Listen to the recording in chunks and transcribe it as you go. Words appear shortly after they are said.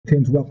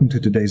Welcome to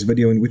today's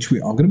video in which we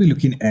are going to be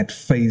looking at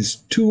phase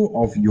 2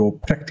 of your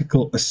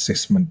practical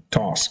assessment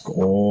task,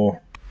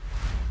 or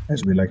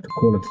as we like to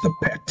call it, the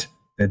PAT,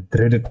 that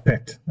dreaded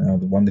PAT,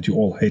 the one that you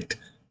all hate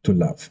to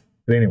love.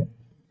 But anyway,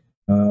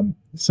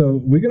 so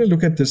we're going to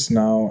look at this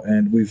now,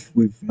 and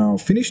we've now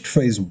finished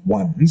phase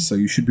 1, so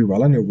you should be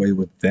well on your way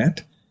with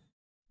that.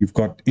 You've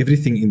got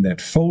everything in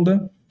that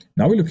folder.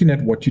 Now we're looking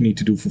at what you need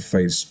to do for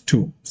phase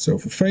 2. So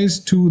for phase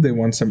 2, they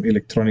want some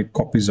electronic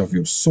copies of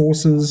your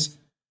sources,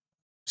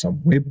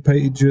 some web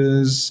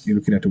pages. You're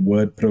looking at a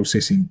word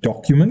processing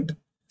document.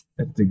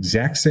 That's the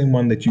exact same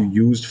one that you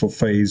used for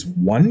phase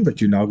 1, but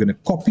you're now going to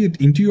copy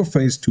it into your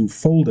phase 2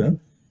 folder,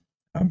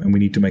 and we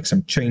need to make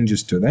some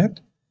changes to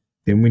that.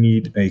 Then we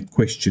need a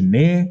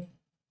questionnaire.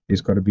 There's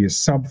got to be a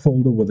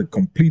subfolder with the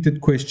completed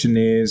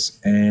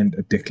questionnaires and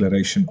a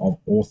declaration of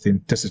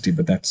authenticity,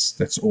 but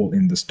that's all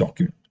in this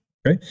document.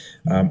 Okay,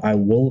 I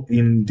will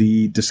in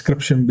the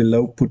description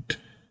below put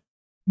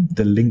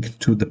the link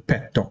to the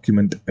PAT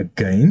document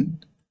again.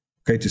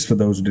 Okay, just for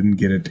those who didn't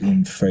get it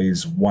in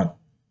phase 1.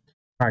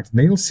 Right,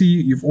 now you'll see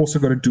you've also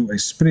got to do a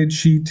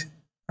spreadsheet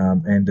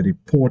and a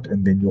report,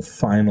 and then your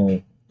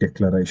final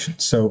declaration.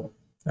 So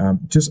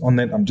just on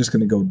that, I'm just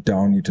going to go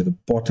down here to the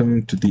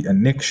bottom to the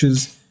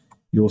annexures.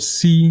 You'll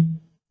see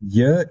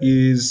here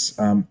is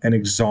an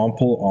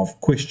example of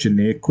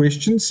questionnaire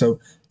questions. So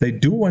they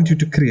do want you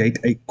to create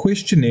a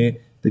questionnaire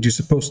that you're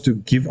supposed to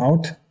give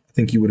out. I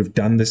think you would have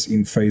done this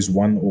in phase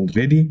 1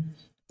 already,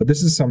 but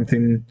this is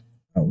something,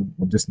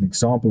 just an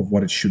example of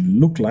what it should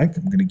look like.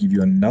 I'm going to give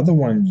you another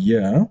one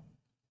here.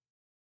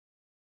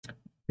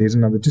 There's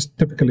another just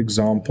typical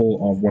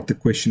example of what the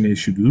questionnaire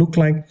should look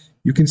like.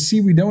 You can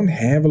see we don't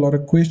have a lot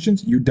of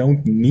questions. You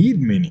don't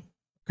need many.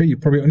 Okay, you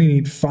probably only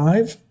need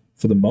 5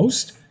 for the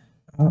most,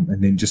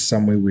 and then just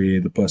somewhere where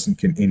the person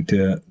can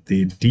enter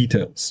their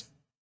details.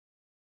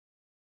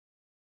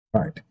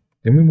 All right,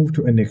 then we move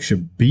to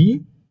Annexure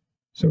B.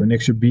 So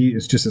Annexure B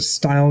is just a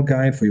style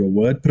guide for your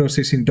word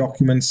processing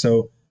documents.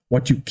 So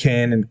what you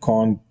can and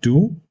can't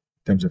do in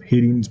terms of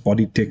headings,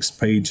 body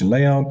text, page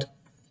layout.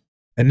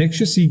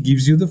 Annexure C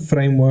gives you the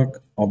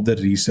framework of the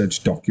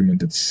research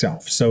document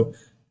itself. So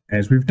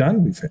as we've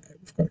done, we've got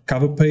a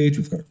cover page,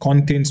 we've got a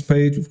contents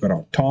page, we've got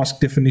our task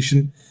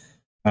definition.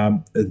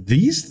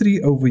 These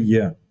 3 over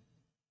here,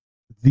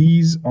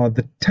 these are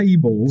the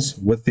tables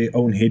with their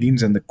own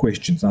headings and the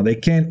questions. Now they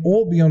can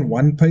all be on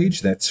one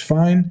page, that's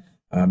fine.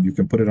 You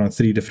can put it on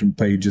 3 different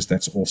pages,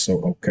 that's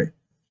also okay.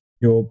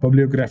 Your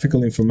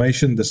bibliographical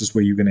information, this is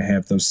where you're going to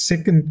have those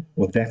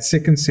that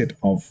second set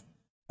of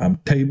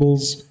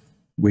tables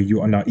where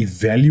you are now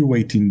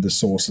evaluating the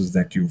sources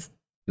that you've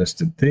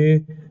listed there.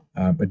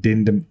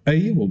 Addendum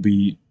A will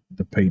be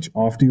the page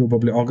after your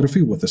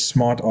bibliography with a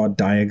smart art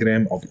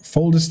diagram of your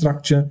folder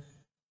structure.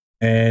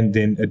 And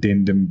then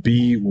addendum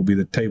B will be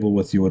the table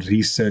with your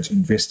research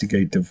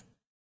investigative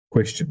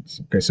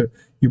questions. Okay, so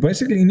you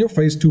basically in your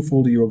phase 2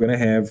 folder, you're going to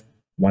have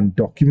one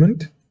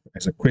document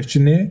as a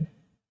questionnaire,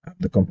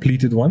 the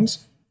completed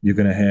ones. You're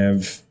going to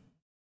have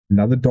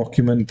another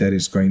document that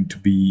is going to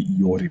be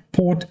your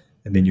report,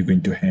 and then you're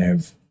going to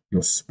have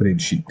your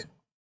spreadsheet.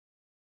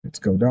 Let's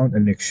go down.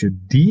 Annexure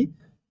D.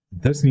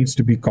 This needs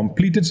to be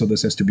completed, so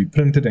this has to be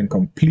printed and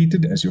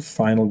completed as your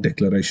final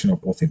declaration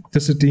of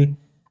authenticity.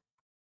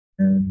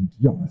 And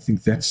yeah, I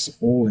think that's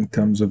all in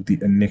terms of the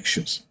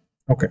annexures.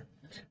 Okay,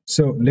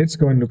 so let's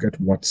go and look at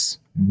what's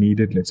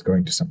needed. Let's go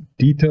into some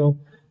detail.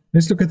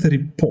 Let's look at the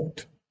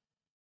report.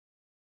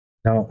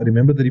 Now,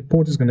 remember, the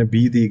report is going to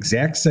be the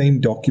exact same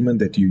document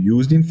that you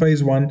used in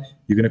phase 1.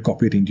 You're going to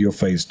copy it into your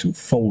phase 2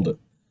 folder.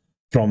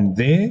 From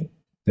there,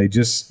 they're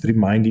just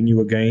reminding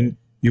you again,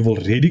 you've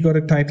already got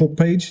a title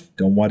page.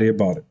 Don't worry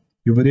about it.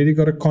 You've already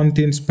got a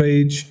contents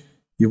page.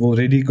 You've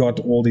already got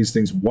all these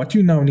things. What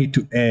you now need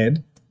to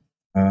add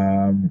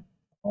are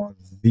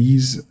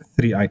these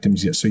 3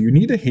 items here. So you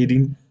need a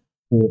heading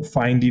for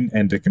finding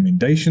and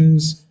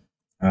recommendations,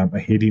 a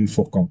heading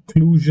for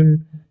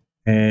conclusion,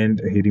 and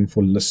a heading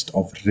for list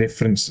of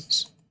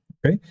references.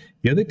 Okay,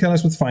 here they tell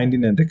us with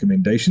finding and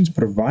recommendations,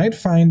 provide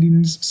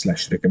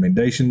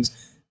findings/recommendations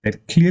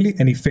that clearly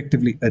and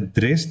effectively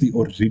address the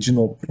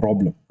original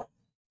problem.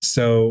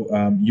 So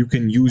you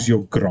can use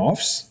your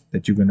graphs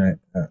that you're going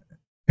to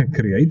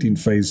create in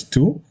phase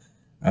 2.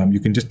 You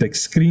can just take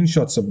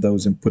screenshots of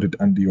those and put it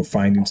under your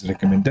findings and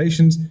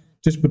recommendations.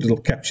 Just put a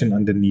little caption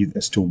underneath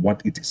as to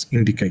what it is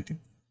indicating.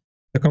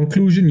 The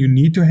conclusion, you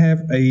need to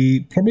have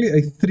probably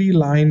a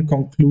 3-line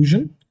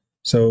conclusion.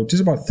 So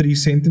just about 3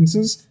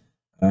 sentences,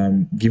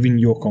 giving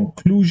your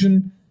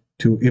conclusion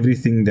to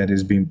everything that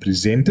is being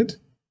presented.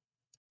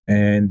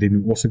 And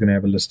then we're also going to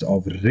have a list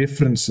of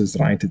references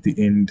right at the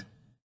end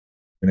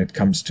when it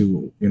comes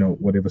to,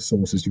 whatever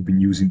sources you've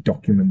been using,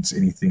 documents,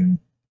 anything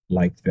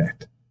like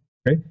that.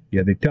 Okay.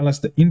 Yeah, they tell us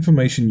the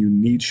information you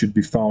need should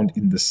be found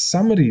in the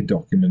summary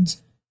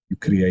documents you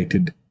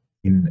created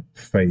in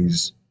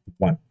phase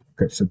 1.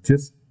 Okay, so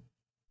just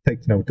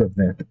take note of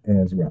that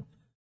as well.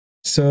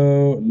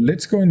 So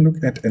let's go and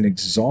look at an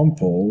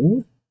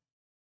example.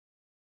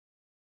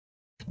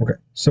 Okay,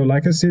 so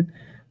like I said,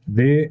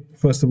 there,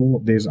 first of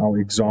all, there's our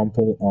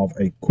example of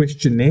a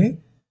questionnaire.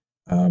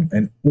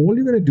 And all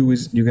you're going to do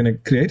is you're going to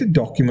create a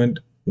document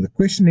with a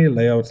questionnaire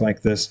layout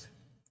like this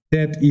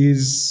that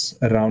is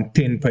around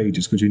 10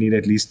 pages, because you need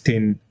at least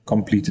 10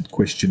 completed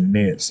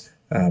questionnaires.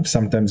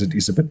 Sometimes it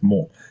is a bit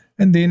more.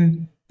 And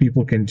then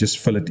people can just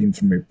fill it in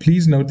from there.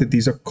 Please note that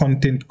these are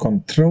content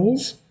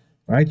controls,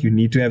 right? You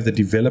need to have the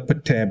developer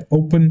tab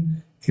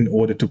open in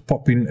order to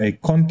pop in a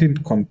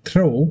content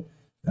control,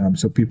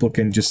 so people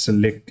can just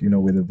select,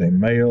 whether they're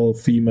male,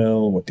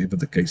 female, whatever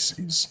the case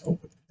is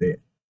over there.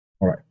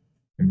 All right,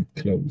 let me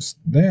close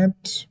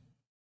that.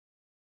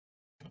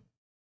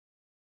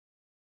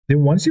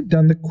 Then once you've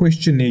done the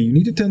questionnaire, you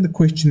need to turn the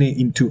questionnaire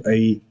into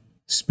a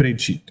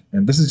spreadsheet.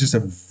 And this is just a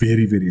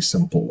very, very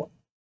simple one.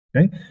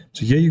 Okay,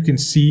 so here you can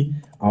see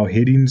our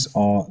headings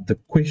are the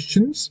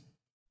questions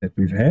that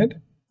we've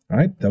had,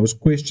 right? Those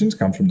questions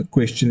come from the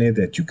questionnaire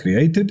that you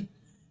created.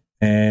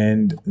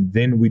 And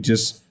then we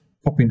just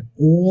pop in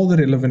all the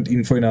relevant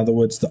info, in other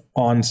words, the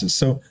answers.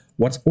 So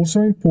what's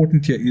also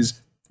important here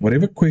is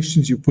whatever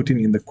questions you put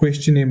in the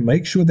questionnaire,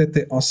 make sure that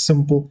they are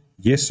simple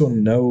yes or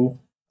no,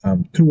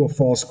 true or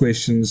false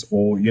questions,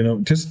 or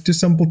just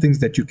simple things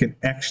that you can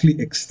actually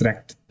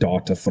extract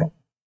data from.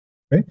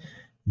 Okay,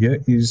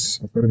 here is,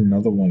 I've got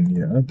another one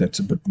here that's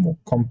a bit more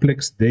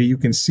complex. There you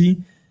can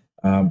see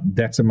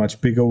that's a much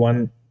bigger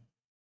one,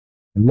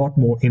 a lot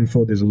more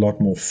info. There's a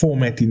lot more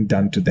formatting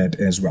done to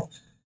that as well.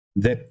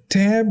 The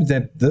tab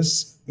that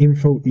this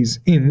info is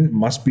in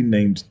must be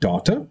named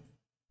data.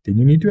 Then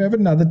you need to have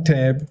another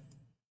tab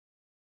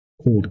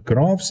called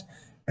graphs,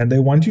 and they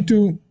want you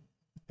to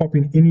pop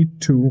in any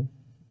two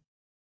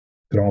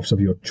graphs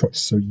of your choice,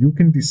 so you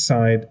can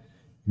decide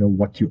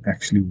what you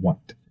actually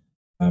want.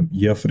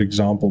 Here, for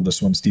example,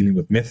 this one's dealing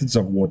with methods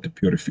of water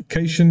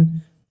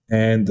purification,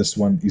 and this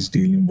one is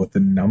dealing with the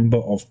number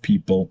of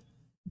people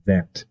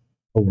that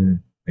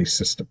own a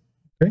system.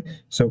 Okay,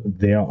 so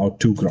there are our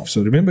two graphs.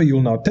 So remember,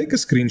 you'll now take a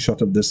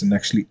screenshot of this and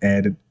actually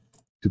add it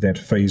to that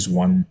phase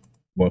 1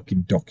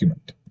 working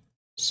document.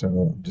 So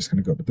I'm just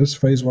going to go to this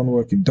phase 1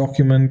 working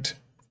document.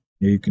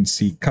 Here you can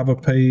see cover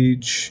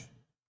page,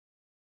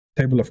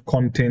 table of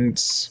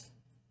contents,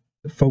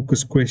 the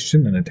focus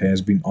question, and it has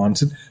been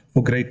answered.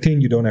 For grade 10,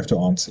 you don't have to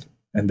answer it,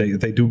 and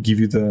they do give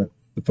you the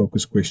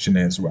focus question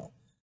as well.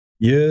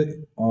 Here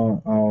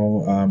are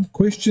our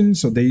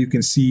questions. So there you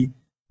can see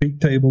big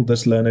table,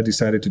 this learner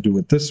decided to do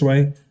it this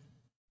way,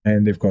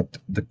 and they've got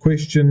the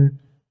question.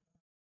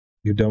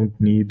 You don't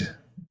need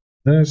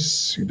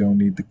this, you don't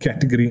need the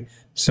category.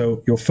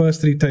 So your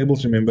first 3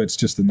 tables, remember, it's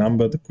just the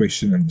number, the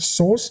question, and the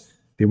source.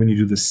 Then when you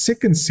do the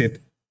second set,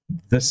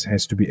 this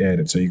has to be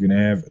added. So you're going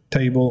to have a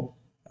table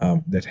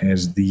that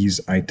has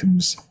these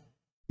items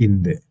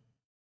in there.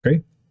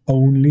 Okay,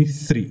 only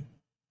 3.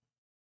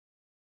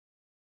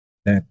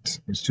 That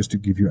is just to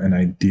give you an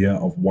idea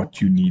of what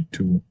you need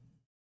to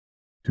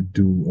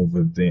do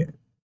over there.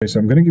 Okay, so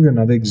I'm going to give you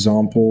another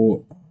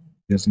example.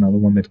 There's another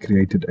one that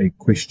created a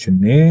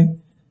questionnaire,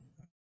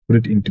 put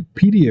it into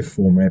PDF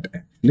format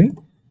actually,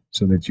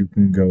 so that you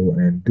can go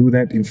and do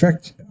that. In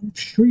fact, I'm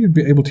sure you'd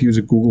be able to use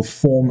a Google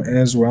form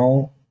as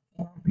well.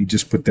 You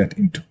just put that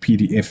into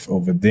PDF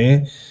over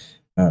there.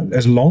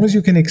 As long as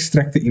you can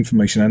extract the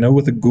information. I know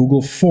with a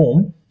Google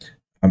form,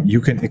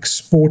 you can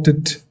export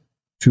it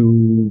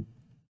to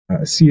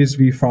a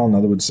CSV file, in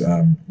other words,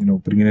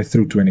 bringing it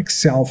through to an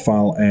Excel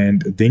file,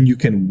 and then you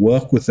can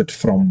work with it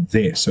from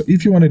there. So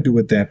if you want to do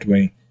it that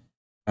way,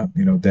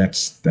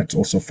 that's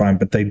also fine.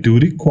 But they do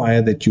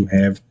require that you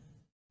have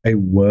a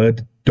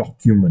Word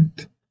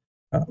document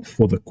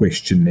for the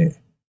questionnaire.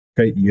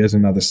 Okay, here's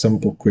another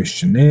simple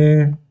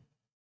questionnaire,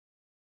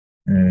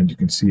 and you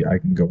can see I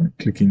can go and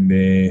click in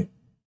there,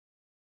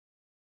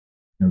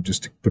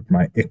 just to put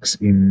my X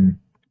in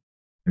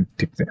and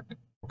tick that.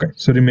 Okay,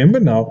 so remember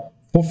now,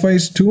 for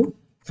phase 2,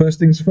 first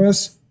things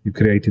first, you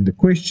created the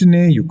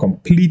questionnaire, you're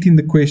completing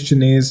the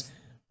questionnaires.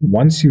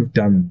 Once you've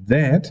done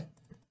that,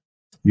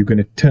 you're going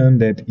to turn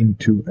that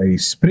into a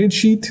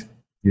spreadsheet.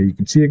 Here you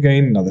can see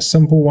again, another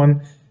simple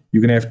one.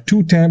 You're going to have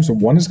 2 tabs.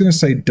 One is going to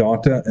say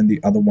data, and the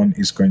other one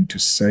is going to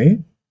say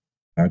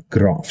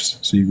graphs.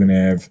 So you're going to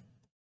have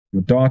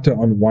your data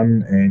on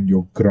one and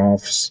your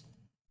graphs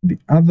on the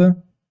other.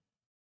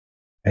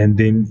 And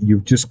then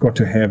you've just got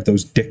to have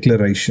those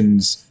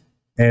declarations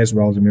as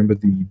well. Remember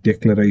the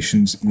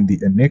declarations in the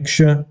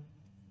annexure.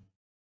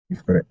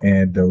 You've got to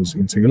add those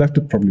in. So you'll have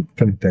to probably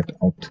print that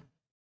out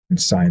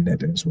and sign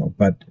that as well.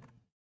 But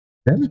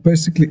that is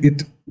basically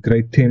it,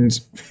 grade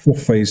 10s for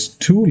phase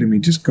 2. Let me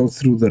just go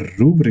through the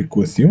rubric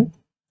with you.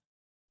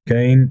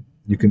 Again,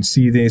 you can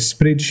see there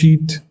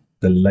spreadsheet,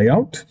 the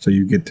layout. So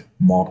you get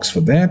marks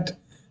for that.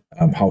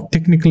 How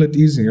technical it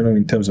is,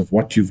 in terms of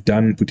what you've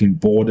done, putting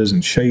borders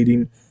and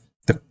shading.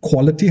 The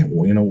quality,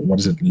 what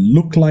does it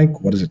look like?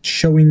 What is it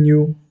showing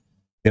you?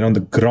 And on the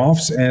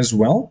graphs as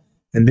well.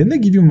 And then they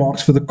give you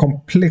marks for the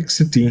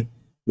complexity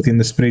within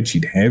the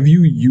spreadsheet. Have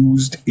you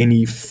used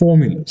any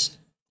formulas?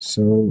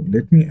 So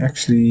let me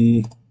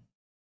actually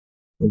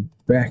go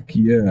back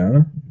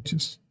here.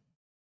 Just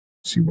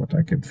see what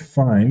I can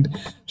find.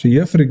 So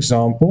here, for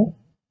example,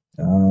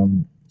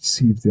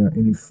 see if there are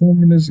any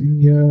formulas in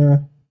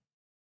here.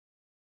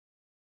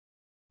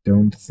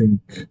 Don't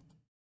think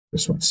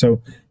this one.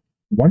 So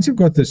once you've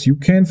got this, you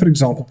can, for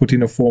example, put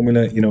in a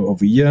formula,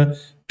 over here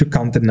to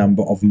count the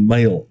number of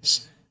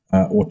males,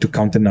 or to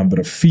count the number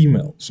of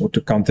females, or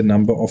to count the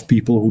number of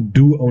people who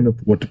do own a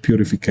water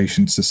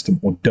purification system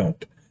or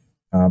don't.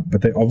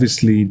 But they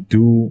obviously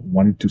do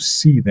want to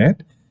see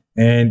that,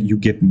 and you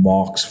get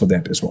marks for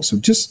that as well. So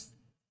just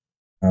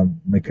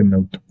make a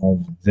note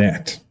of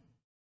that.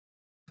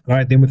 All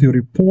right, then with your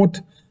report,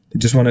 they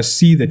just want to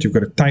see that you've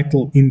got a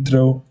title,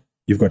 intro,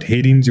 you've got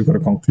headings, you've got a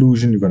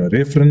conclusion, you've got a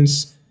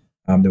reference.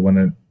 They want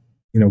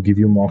to, give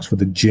you marks for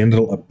the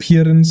general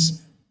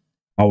appearance,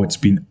 how it's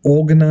been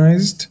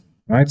organized,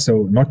 right?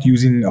 So not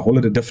using a whole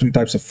lot of different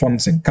types of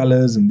fonts and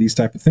colors and these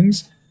type of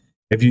things.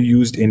 Have you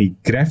used any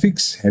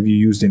graphics? Have you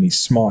used any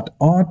smart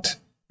art?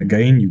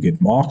 Again, you get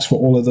marks for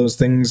all of those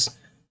things.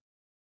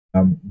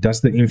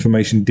 Does the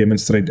information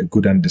demonstrate a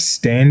good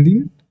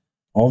understanding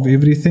of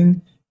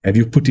everything? Have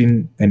you put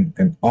in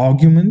an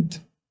argument,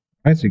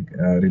 right,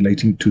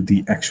 relating to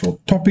the actual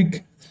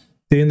topic?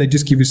 Then they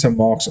just give you some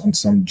marks on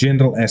some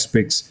general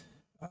aspects,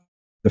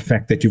 the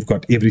fact that you've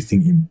got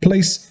everything in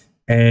place,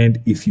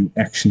 and if you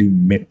actually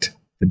met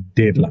the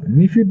deadline.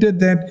 And if you did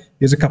that,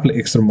 there's a couple of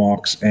extra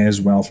marks as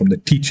well from the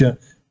teacher.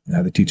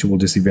 The teacher will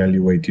just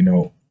evaluate,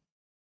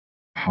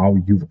 how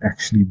you've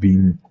actually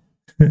been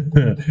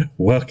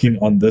working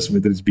on this,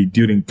 whether it's been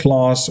during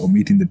class or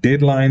meeting the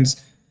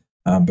deadlines.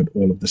 But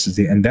all of this is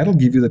there, and that'll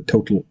give you the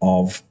total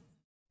of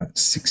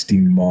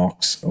 16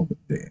 marks over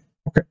there.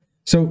 Okay,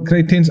 so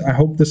grade 10s, I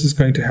hope this is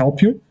going to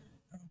help you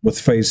with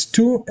phase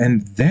 2,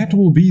 and that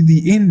will be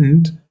the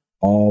end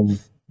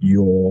of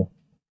your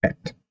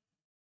PAT.